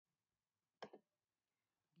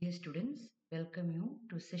Dear students, welcome you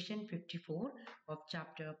to session 54 of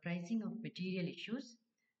chapter Pricing of Material Issues,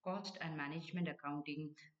 Cost and Management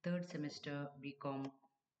Accounting, 3rd semester BCom,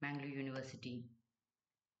 Mangalore University.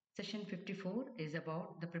 Session 54 is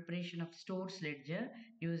about the preparation of stores ledger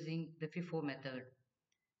using the FIFO method.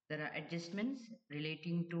 There are adjustments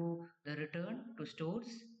relating to the return to stores,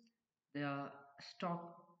 the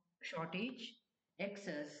stock shortage,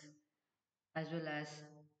 excess, as well as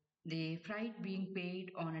the freight being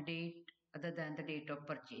paid on a date other than the date of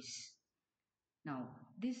purchase. Now,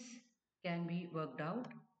 this can be worked out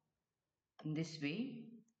in this way: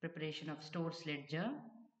 preparation of stores ledger.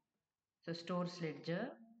 So, stores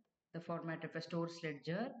ledger, the format of a stores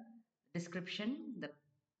ledger, description, the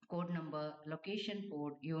code number, location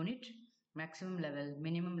code, unit, maximum level,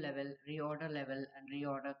 minimum level, reorder level, and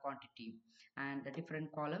reorder quantity, and the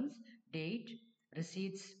different columns: date,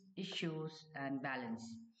 receipts, issues, and balance.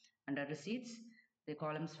 Under receipts, the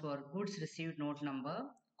columns for goods received note number,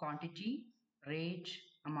 quantity, rate,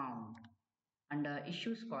 amount. Under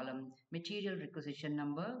issues column, material requisition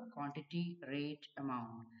number, quantity, rate,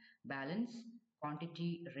 amount. Balance,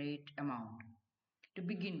 quantity, rate, amount. To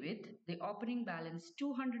begin with, the opening balance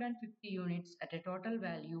 250 units at a total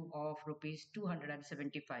value of rupees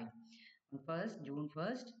 275. On June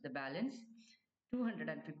 1st, the balance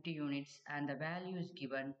 250 units and the value is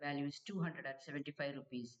given, value is 275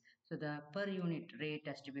 rupees. So the per unit rate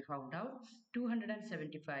has to be found out.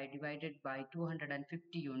 275 divided by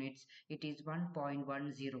 250 units, it is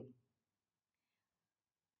 1.10.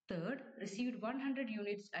 Third, received 100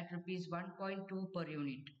 units at rupees 1.2 per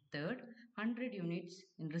unit. Third, 100 units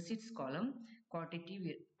in receipts column,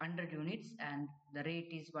 quantity 100 units and the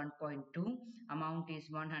rate is 1.2, amount is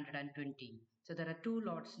 120. So there are two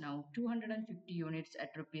lots now, 250 units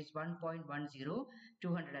at rupees 1.10,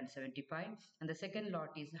 275, and the second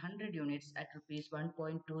lot is 100 units at rupees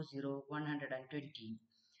 1.20, 120.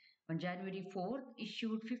 On January 4th,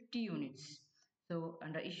 issued 50 units. So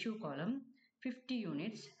under issue column, 50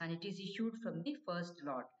 units and it is issued from the first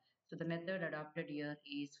lot. So the method adopted here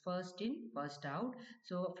is first in, first out.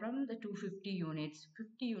 So from the 250 units,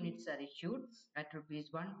 50 units are issued at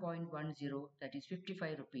rupees 1.10, that is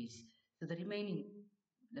 55 rupees. So the remaining,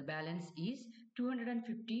 the balance is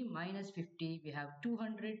 250 minus 50. We have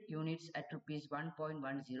 200 units at rupees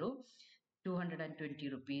 1.10. 220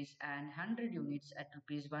 rupees and 100 units at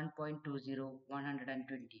rupees 1.20,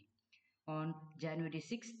 120. On January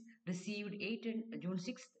 6th, June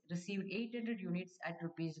 6th, received 800 units at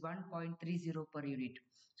rupees 1.30 per unit.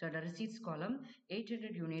 So the receipts column,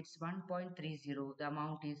 800 units, 1.30, the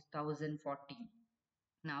amount is 1040.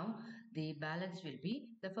 Now the balance will be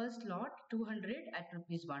the first lot 200 at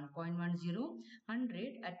rupees 1.10,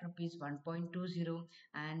 100 at rupees 1.20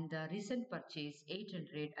 and the recent purchase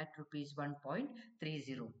 800 at rupees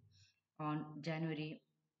 1.30. On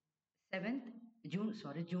June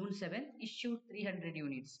 7th issued 300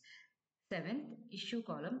 units. 7th issue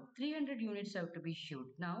column 300 units have to be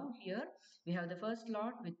issued. Now here we have the first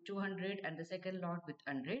lot with 200 and the second lot with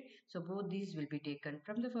 100. So both these will be taken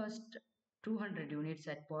from the first 200 units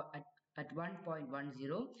at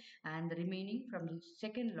 1.10 and the remaining from the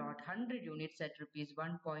second lot 100 units at rupees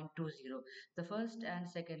 1.20. The first and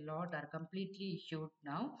second lot are completely issued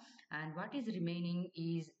now and what is remaining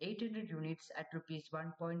is 800 units at rupees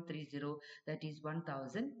 1.30, that is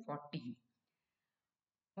 1040.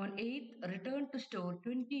 On 8th, return to store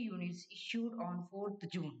 20 units issued on 4th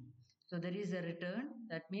June. So there is a return,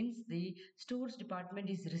 that means the stores department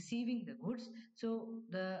is receiving the goods. So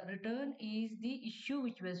the return is the issue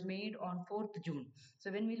which was made on 4th June.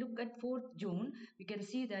 So when we look at 4th June, we can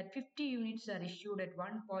see that 50 units are issued at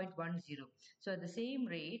 1.10. So at the same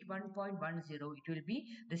rate 1.10 it will be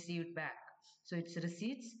received back. So its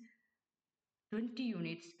receipts 20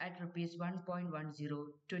 units at rupees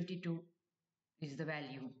 1.10, 22 is the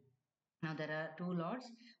value. Now there are two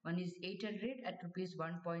lots. One is 800 at rupees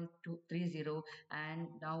 1.230 and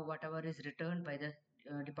now whatever is returned by the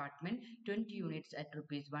department 20 units at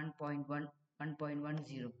rupees 1.10.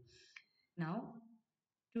 Now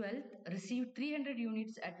 12th received 300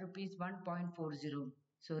 units at rupees 1.40.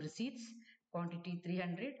 So receipts quantity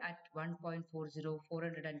 300 at 1.40,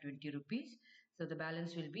 420 rupees. So the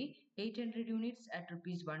balance will be 800 units at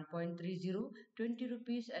rupees 1.30, 20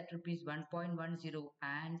 rupees at rupees 1.10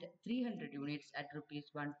 and 300 units at rupees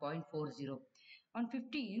 1.40. On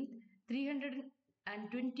 15th,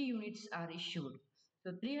 320 units are issued.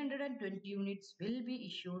 So 320 units will be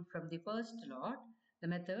issued from the first lot. The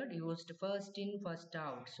method used first in, first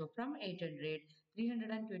out. So from 800,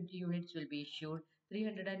 320 units will be issued,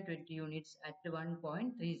 320 units at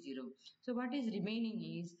 1.30. So what is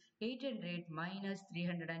remaining is 800 minus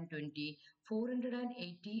 320,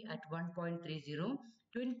 480 at 1.30,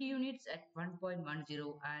 20 units at 1.10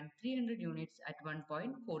 and 300 units at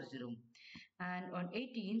 1.40. And on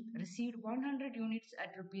 18th received 100 units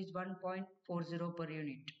at rupees 1.40 per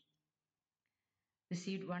unit.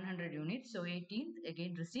 Received 100 units. So 18th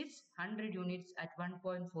again receives 100 units at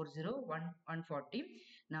 1.40, 140.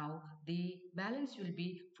 Now the balance will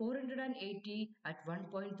be 480 at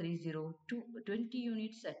 1.30, 20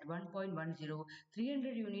 units at 1.10,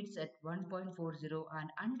 300 units at 1.40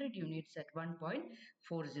 and 100 units at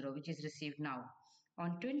 1.40, which is received now.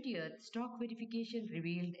 On 20th, stock verification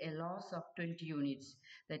revealed a loss of 20 units.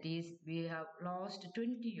 That is, we have lost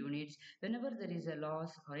 20 units. Whenever there is a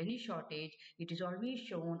loss or any shortage, it is always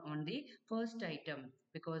shown on the first item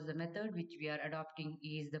because the method which we are adopting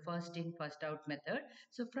is the first in first out method.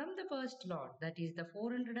 So from the first lot, that is the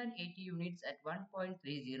 480 units at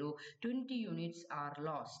 1.30, 20 units are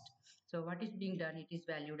lost. So what is being done? It is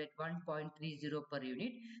valued at 1.30 per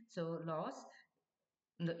unit. So loss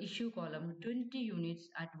in the issue column 20 units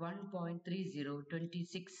at 1.30,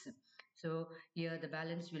 26. So here the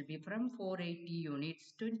balance will be from 480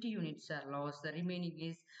 units, 20 units are lost. The remaining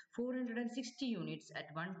is 460 units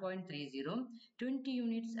at 1.30, 20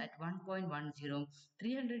 units at 1.10,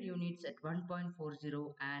 300 units at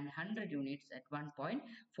 1.40 and 100 units at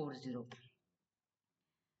 1.40.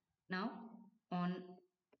 Now on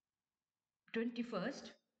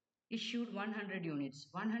 21st issued 100 units.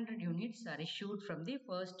 100 units are issued from the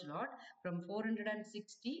first lot. From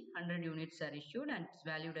 460, 100 units are issued and it's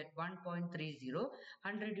valued at 1.30.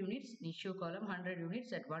 100 units in issue column, 100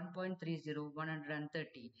 units at 1.30,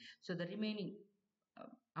 130. So the remaining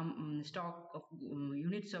stock of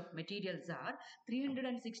units of materials are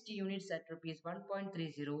 360 units at rupees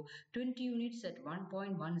 1.30, 20 units at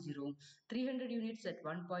 1.10, 300 units at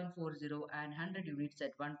 1.40 and 100 units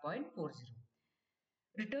at 1.40.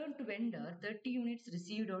 Return to vendor 30 units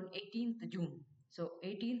received on 18th June. So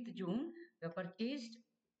 18th June we purchased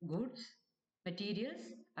goods,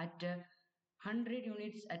 materials at 100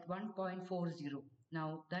 units at 1.40.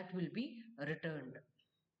 Now that will be returned.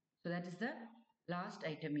 So that is the last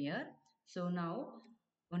item here. So now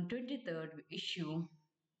on 23rd we issue,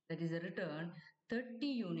 that is a return 30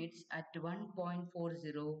 units at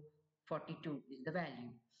 1.4042 is the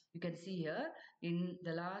value. You can see here in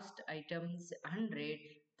the last items 100,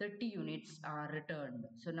 30 units are returned.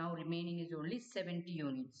 So now remaining is only 70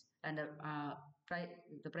 units and the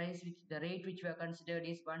price which the rate which we have considered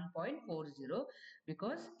is 1.40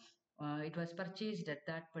 because it was purchased at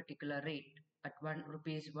that particular rate at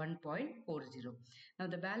rupees 1.40. Now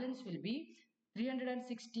the balance will be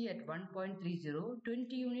 360 at 1.30,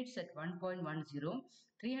 20 units at 1.10,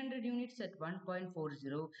 300 units at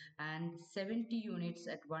 1.40 and 70 units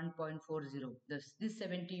at 1.40. This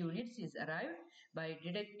 70 units is arrived by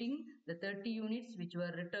deducting the 30 units which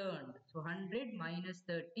were returned. So 100 minus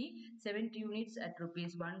 30, 70 units at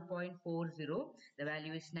rupees 1.40. The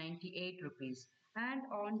value is 98 rupees. And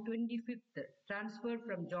on 25th, transferred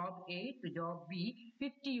from job A to job B,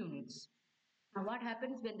 50 units. Now, what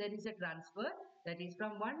happens when there is a transfer? That is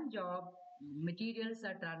from one job, materials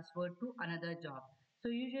are transferred to another job. So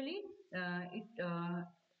usually it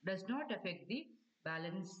does not affect the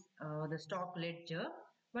balance, the stock ledger,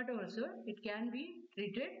 but also it can be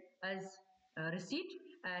treated as a receipt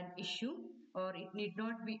and issue, or it need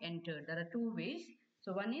not be entered. There are two ways.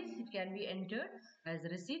 So one is it can be entered as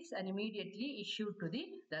receipts and immediately issued to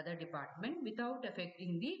the other department without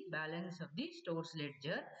affecting the balance of the stores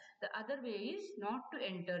ledger. The other way is not to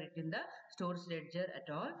enter it in the stores ledger at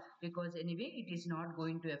all because anyway it is not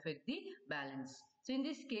going to affect the balance. So in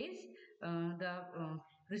this case, the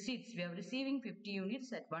receipts, we are receiving 50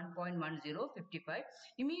 units at 1.1055.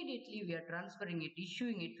 Immediately we are transferring it,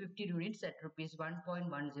 issuing it 50 units at rupees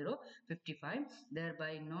 1.1055,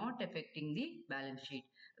 thereby not affecting the balance sheet,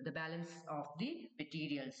 the balance of the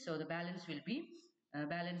materials. So the balance will be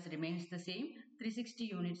balance remains the same. 360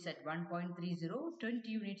 units at 1.30, 20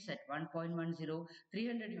 units at 1.10,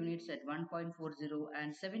 300 units at 1.40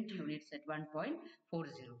 and 70 units at 1.40.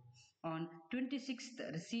 On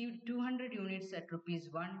 26th received 200 units at rupees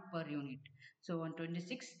 1 per unit. So on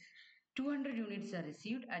 26th 200 units are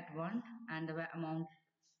received at 1 and the amount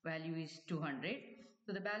value is 200.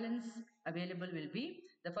 So the balance available will be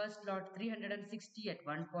the first lot 360 at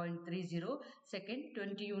 1.30, second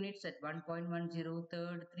 20 units at 1.10,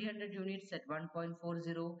 third 300 units at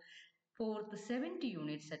 1.40, fourth 70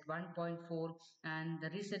 units at 1.4 and the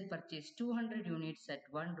recent purchase 200 units at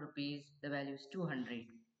 1 rupees, the value is 200.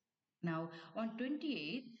 Now on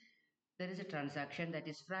 28th there is a transaction that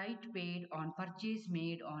is freight paid on purchase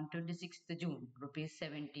made on 26th June, rupees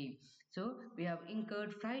 70. So we have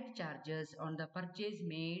incurred freight charges on the purchase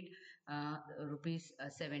made rupees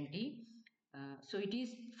 70. So it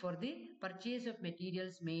is for the purchase of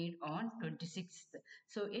materials made on 26th.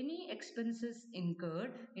 So any expenses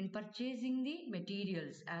incurred in purchasing the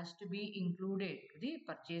materials has to be included to the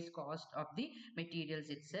purchase cost of the materials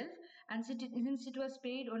itself. And since it was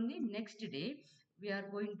paid on the next day, we are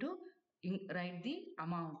going to write the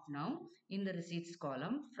amount now in the receipts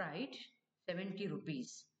column. Freight 70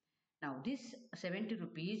 rupees. Now this 70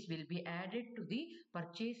 rupees will be added to the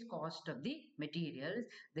purchase cost of the materials,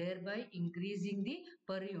 thereby increasing the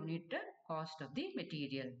per unit cost of the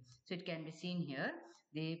material. So it can be seen here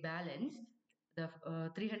the balance, the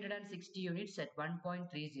 360 units at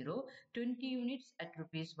 1.30, 20 units at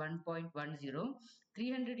rupees 1.10,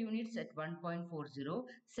 300 units at 1.40,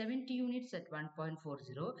 70 units at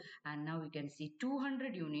 1.40, and now we can see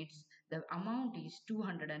 200 units, the amount is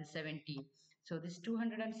 270. So this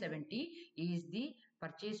 270 is the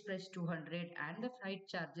purchase price 200 and the freight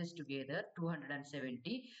charges together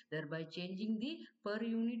 270, thereby changing the per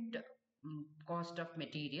unit cost of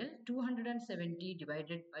material. 270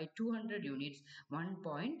 divided by 200 units,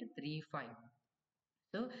 1.35.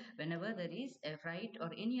 So whenever there is a freight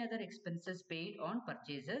or any other expenses paid on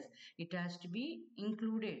purchases, it has to be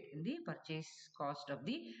included in the purchase cost of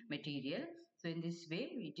the material. So in this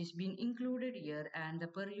way, it is being included here and the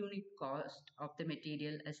per unit cost of the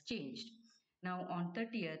material has changed. Now on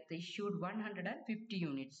 30th, they issued 150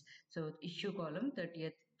 units. So issue column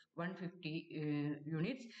 30th 150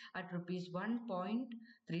 units at rupees 1.30,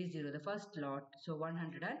 the first lot, so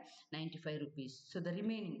 195 rupees. So the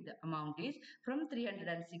remaining the amount is from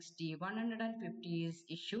 360, 150 is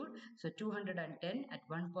issued, so 210 at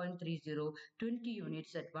 1.30, 20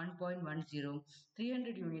 units at 1.10,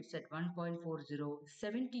 300 units at 1.40,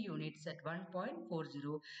 70 units at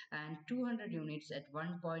 1.40, and 200 units at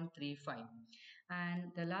 1.35.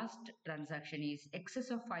 And the last transaction is excess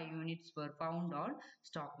of 5 units were found on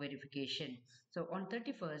stock verification. So on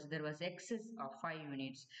 31st, there was excess of 5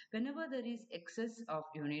 units. Whenever there is excess of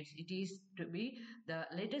units, it is to be the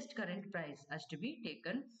latest current price has to be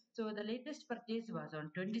taken. So the latest purchase was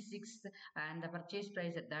on 26th and the purchase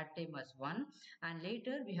price at that time was 1, and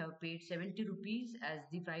later we have paid 70 rupees as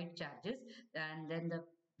the freight charges, and then the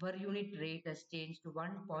per unit rate has changed to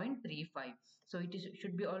 1.35. So it is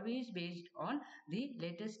should be always based on the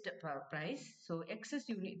latest price. So excess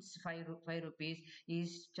units 5 rupees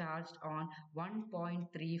is charged on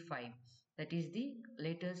 1.35. That is the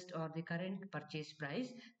latest or the current purchase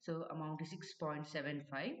price. So amount is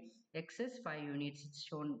 6.75. Excess 5 units it's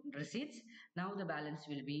shown receipts. Now the balance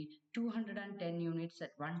will be 210 units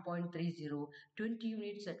at 1.30, 20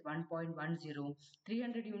 units at 1.10,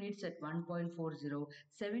 300 units at 1.40,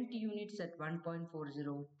 70 units at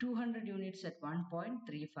 1.40, 200 units at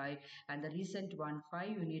 1.35, and the recent one 5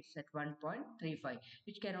 units at 1.35,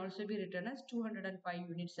 which can also be written as 205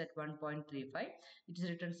 units at 1.35. It is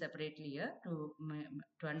written separately here to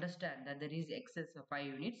understand that there is excess of 5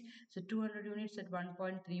 units. So 200 units at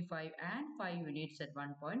 1.35 and 5 units at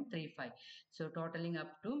 1.35. So totaling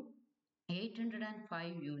up to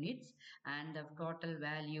 805 units, and the total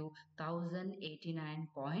value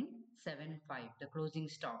 1089.75, the closing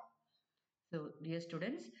stock. So dear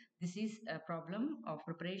students, this is a problem of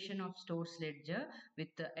preparation of stores ledger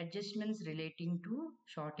with the adjustments relating to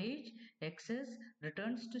shortage, excess,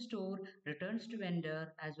 returns to store, returns to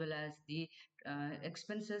vendor, as well as the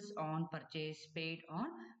expenses on purchase paid on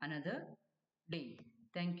another day.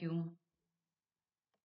 Thank you.